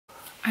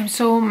I'm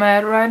so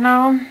mad right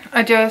now.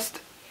 I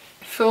just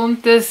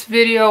filmed this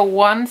video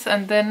once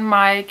and then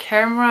my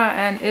camera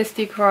and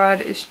SD card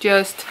is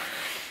just...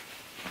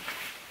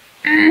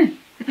 I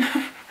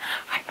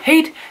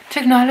hate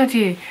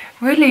technology,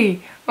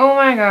 really. Oh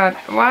my god,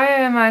 why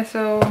am I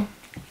so...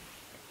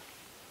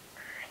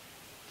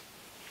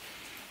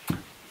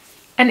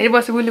 And it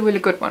was a really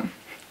good one.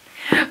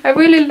 I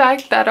really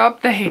liked that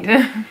update.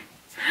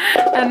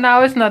 And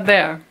now it's not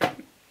there.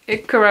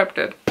 It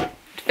corrupted. It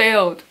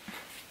failed.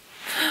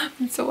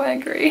 I'm so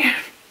angry.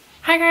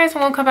 Hi guys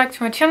and welcome back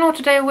to my channel.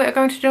 Today we are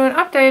going to do an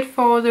update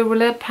for the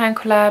Roulette pan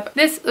collab.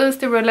 This is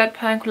the Roulette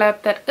pan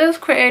collab that is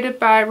created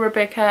by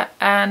Rebecca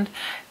and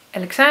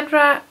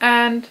Alexy,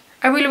 and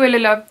I really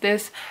love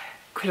this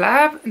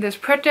collab, this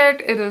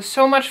project. It is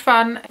so much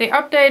fun. They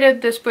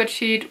updated the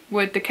spreadsheet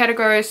with the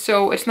categories,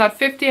 so it's not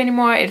 50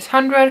 anymore, it's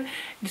 100.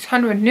 It's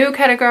 100 new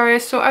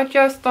categories, so I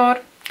just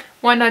thought,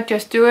 why not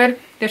just do it?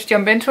 Just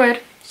jump into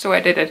it. So I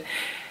did it.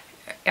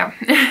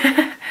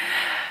 Yeah.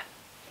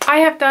 I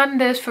have done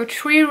this for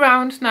 3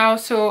 rounds now,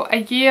 so a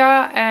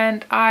year,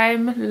 and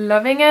I'm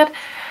loving it.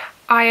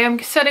 I am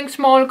setting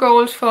small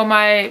goals for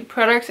my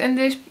products in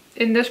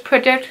this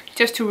project,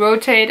 just to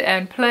rotate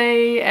and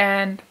play,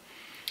 and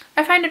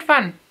I find it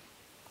fun.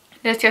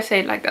 Let's just say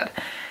it like that.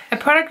 A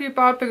product we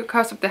bought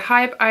because of the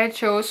hype. I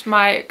chose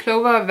my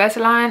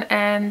Kløvervaseline,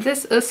 and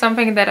this is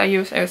something that I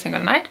use every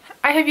single night.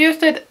 I have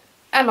used it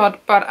a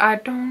lot, but I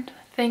don't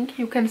think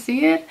you can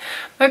see it.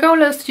 My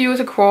goal is to use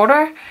a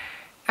quarter.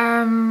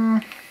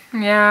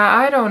 Yeah,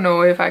 I don't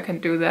know if I can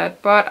do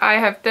that, but I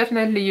have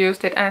definitely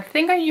used it, and I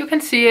think you can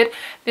see it.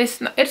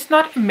 It's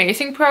not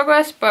amazing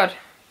progress, but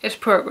it's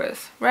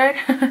progress, right?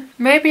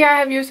 Maybe I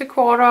have used a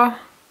quarter.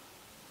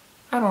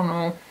 I don't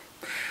know.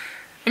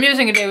 I'm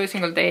using it every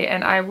single day,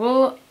 and I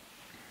will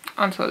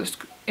until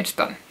it's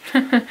done.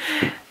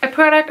 A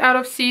product out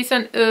of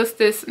season is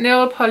this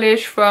nail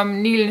polish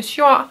from Nilens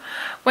Jord.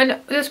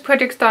 When this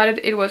project started,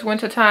 it was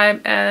winter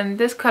time, and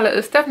this color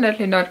is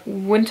definitely not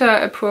winter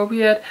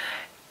appropriate.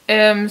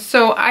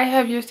 So I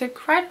have used it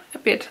quite a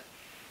bit.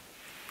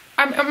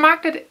 I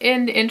marked it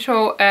in the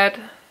intro at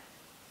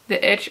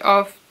the edge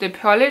of the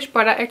polish,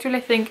 but I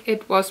actually think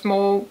it was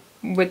more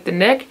with the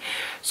neck,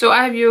 so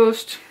I have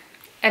used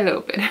a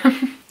little bit.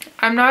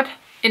 I'm not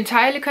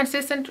entirely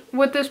consistent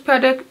with this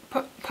product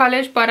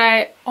polish, but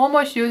I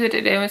almost use it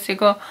in every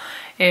single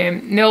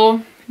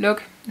nail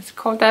look, it's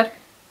called that,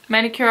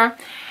 manicure,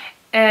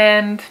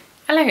 and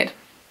I like it.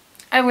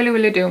 I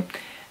really do.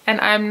 And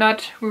I'm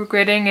not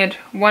regretting it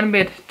one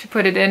bit to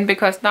put it in,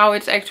 because now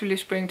it's actually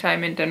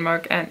springtime in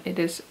Denmark and it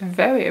is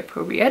very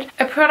appropriate.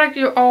 A product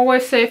you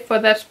always save for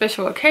that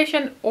special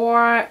occasion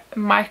or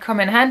might come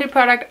in handy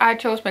product. I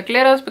chose my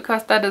glitters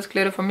because that is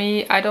glitter for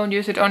me. I don't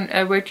use it on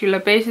a regular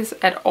basis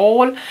at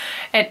all,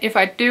 and if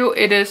I do,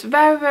 it is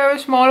very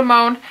small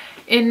amount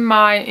in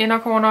my inner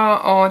corner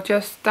or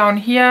just down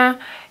here.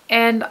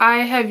 And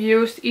I have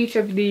used each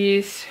of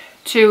these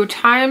 2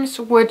 times,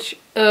 which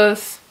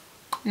is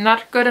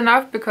not good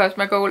enough because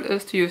my goal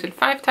is to use it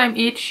 5 times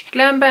each.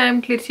 Glam,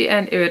 Glitzy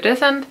and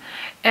Iridecent.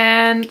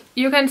 And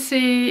you can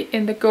see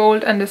in the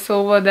gold and the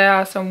silver there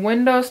are some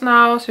windows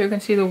now, so you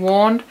can see the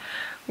wand,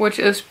 which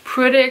is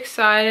pretty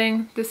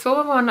exciting. The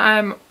silver one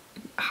I'm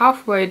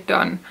halfway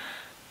done,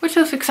 which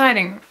is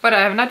exciting, but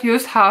I have not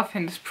used half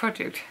in this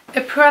project.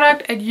 A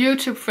product a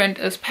YouTube friend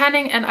is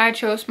panning, and I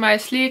chose my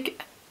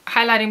sleek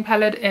highlighting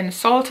palette in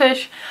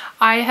Soltice.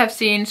 I have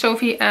seen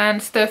Sophie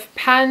and Steph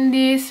pan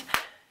this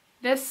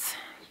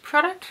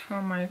product,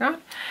 oh my god,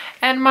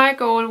 and my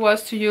goal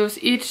was to use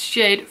each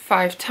shade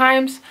 5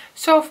 times.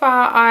 So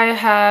far I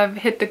have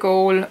hit the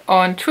goal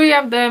on 3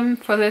 of them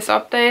for this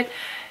update.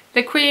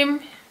 The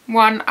cream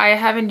one I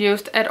haven't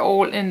used at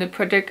all in the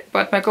project,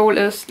 but my goal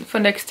is for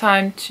next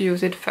time to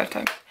use it 5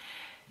 times,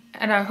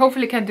 and I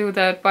hopefully can do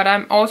that. But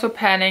I'm also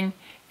panning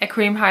a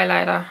cream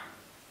highlighter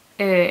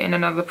in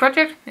another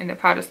project, in the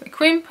part of the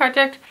cream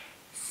project,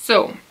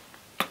 so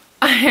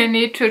I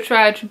need to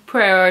try to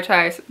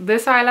prioritize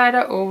this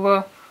highlighter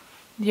over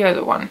the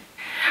other one.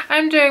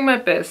 I'm doing my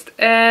best,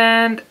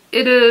 and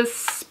it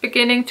is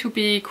beginning to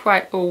be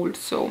quite old,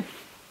 so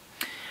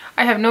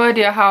I have no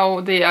idea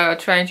how they are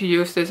trying to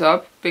use this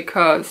up,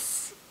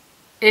 because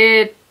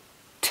it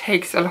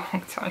takes a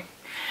long time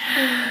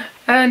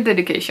and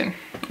dedication,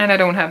 and I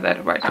don't have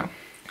that right now.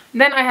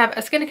 Then I have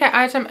a skincare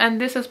item, and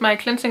this is my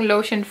cleansing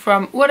lotion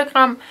from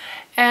Urtekram,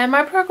 and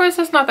my progress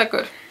is not that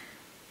good.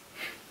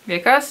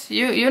 Because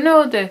you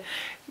know the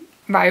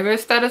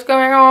virus that is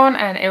going on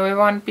and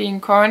everyone being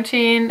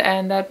quarantined,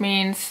 and that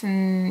means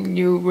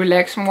you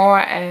relax more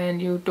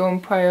and you don't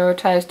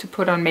prioritize to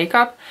put on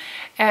makeup,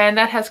 and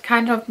that has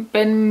kind of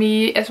been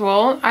me as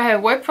well. I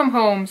have worked from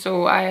home,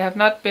 so I have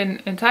not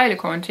been entirely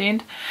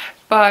quarantined,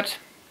 but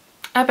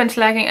I've been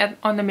slacking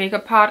on the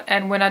makeup part,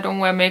 and when I don't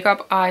wear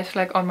makeup I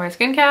slack on my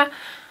skincare.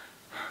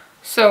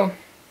 So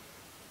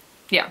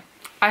yeah,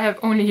 I have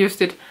only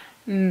used it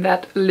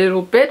that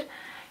little bit.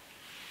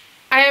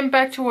 I am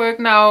back to work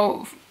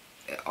now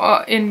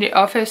in the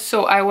office,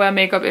 so I wear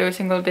makeup every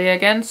single day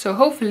again, so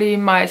hopefully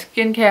my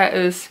skincare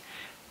is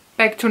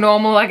back to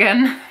normal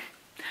again.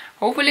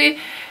 Hopefully.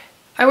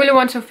 I really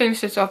want to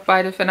finish this off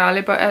by the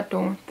finale, but I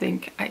don't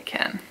think I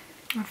can,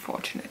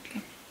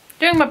 unfortunately.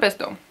 Doing my best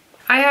though.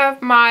 I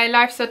have my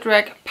Life Set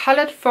Rag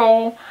palette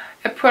for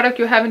a product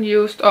you haven't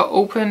used or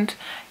opened,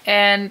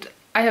 and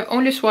I have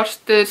only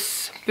swatched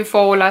this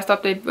before last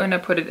update when I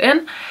put it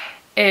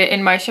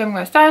in my Shopping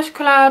My Stars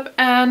collab,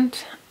 and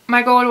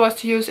my goal was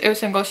to use every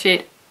single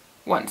shade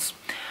once.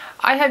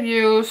 I have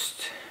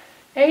used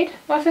 8,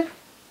 was it?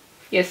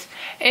 Yes,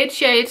 8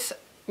 shades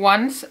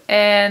once,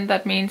 and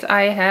that means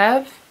I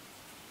have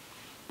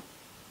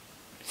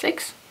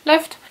 6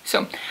 left.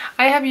 So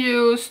I have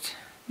used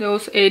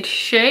those 8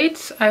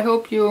 shades. I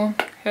hope you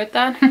heard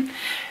that.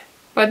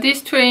 But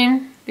these 3,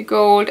 the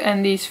gold,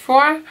 and these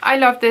 4. I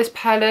love this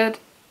palette.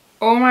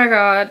 Oh my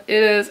god,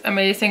 it is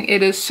amazing.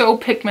 It is so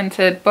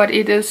pigmented, but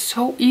it is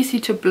so easy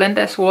to blend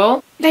as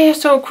well. They are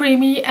so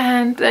creamy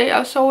and they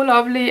are so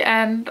lovely,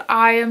 and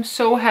I am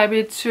so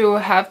happy to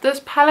have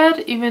this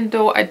palette, even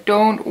though I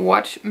don't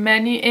watch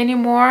many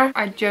anymore.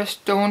 I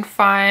just don't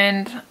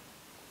find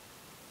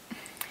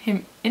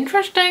him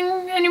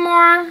interesting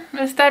anymore.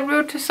 Is that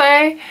rude to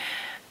say?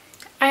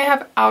 I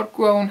have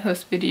outgrown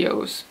his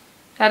videos.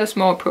 That is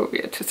more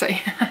appropriate to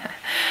say.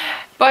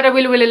 But I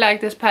really like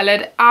this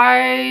palette.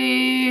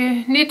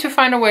 I need to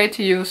find a way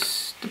to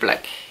use the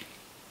black.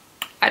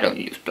 I don't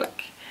use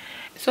black.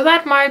 So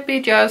that might be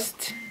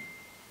just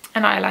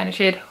an eyeliner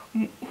shade.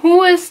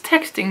 Who is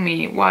texting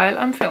me while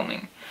I'm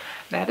filming?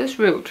 That is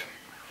rude.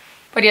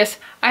 But yes,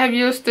 I have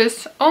used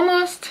this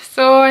almost.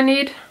 So I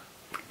need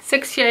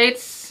 6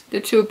 shades. The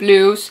 2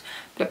 blues,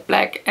 the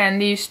black,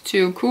 and these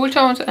 2 cool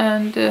tones,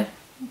 and the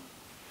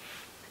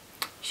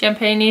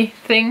champagne-y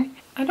thing.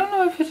 I don't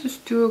know if it is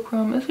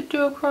duochrome. Is it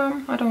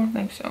duochrome? I don't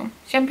think so.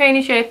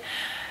 Champagne shade.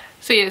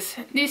 So yes,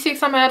 these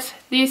 6 are mattes,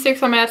 these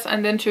 6 are mattes,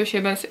 and then 2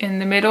 shimmers in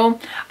the middle.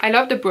 I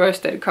love the brush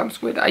that it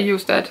comes with. I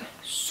use that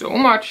so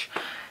much.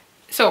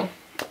 So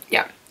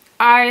yeah,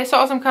 I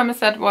saw some comments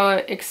that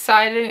were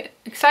excited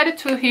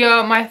to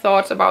hear my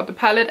thoughts about the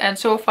palette, and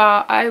so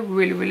far I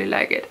really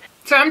like it.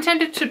 So I'm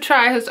tempted to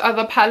try his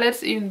other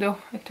palettes, even though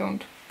I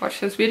don't watch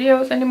his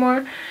videos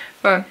anymore.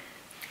 But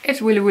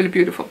it's really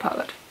beautiful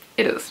palette.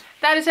 It is.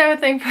 That is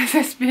everything for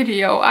this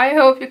video. I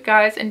hope you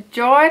guys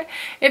enjoyed.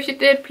 If you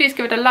did, please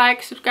give it a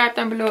like, subscribe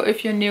down below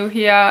if you're new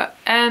here.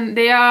 And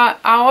there are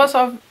hours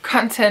of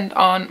content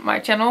on my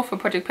channel for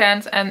Project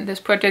Pants and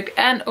this project,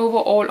 and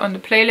overall on the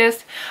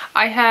playlist.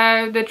 I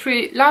have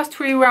the last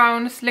 3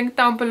 rounds linked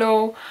down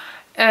below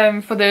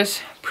for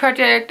this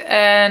project,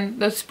 and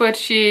the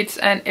spreadsheets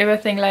and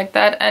everything like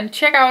that. And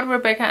check out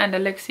Rebecca and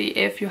Alexy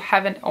if you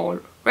haven't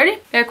already.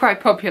 They're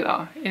quite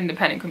popular in the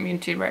panning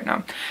community right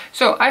now.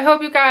 So I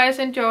hope you guys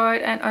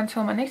enjoyed, and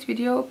until my next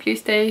video,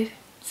 please stay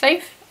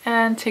safe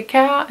and take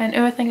care and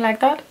everything like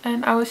that,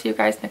 and I will see you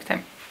guys next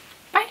time.